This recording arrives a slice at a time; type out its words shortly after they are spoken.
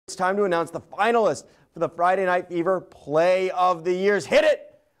time to announce the finalists for the Friday Night Fever Play of the Years. Hit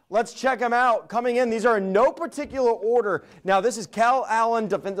it! Let's check them out. Coming in, these are in no particular order. Now, this is Cal Allen,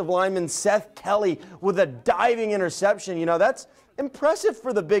 defensive lineman Seth Kelly with a diving interception. You know, that's impressive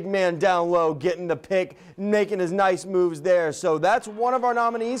for the big man down low, getting the pick, making his nice moves there. So that's one of our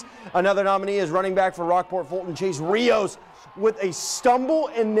nominees. Another nominee is running back for Rockport Fulton, Chase Rios, with a stumble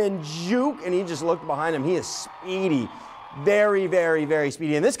and then juke, and he just looked behind him. He is speedy. Very, very, very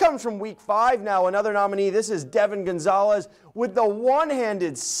speedy. And this comes from week 5 now. Another nominee, this is Devin Gonzalez with the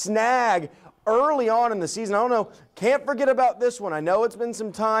one-handed snag early on in the season. I don't know, can't forget about this one. I know it's been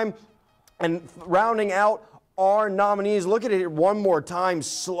some time. And rounding out our nominees, look at it one more time,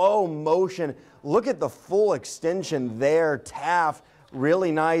 slow motion. Look at the full extension there. Taft,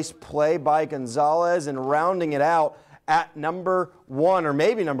 really nice play by Gonzalez, and rounding it out at number 1, or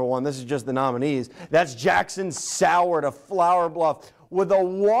maybe number 1, this is just the nominees, that's Jackson Sauer to Flower Bluff with a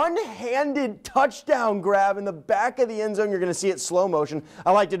one-handed touchdown grab in the back of the end zone. You're going to see it slow motion.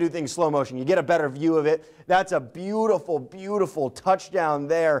 I like to do things slow motion. You get a better view of it. That's a beautiful, beautiful touchdown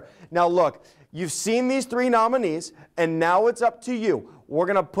there. Now look, you've seen these 3 nominees, and now it's up to you. We're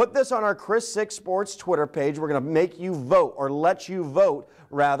going to put this on our Chris 6 Sports Twitter page. We're going to make you vote, or let you vote,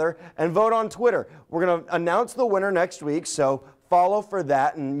 rather, and vote on Twitter. We're going to announce the winner next week, so follow for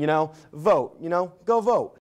that and, vote. Go vote.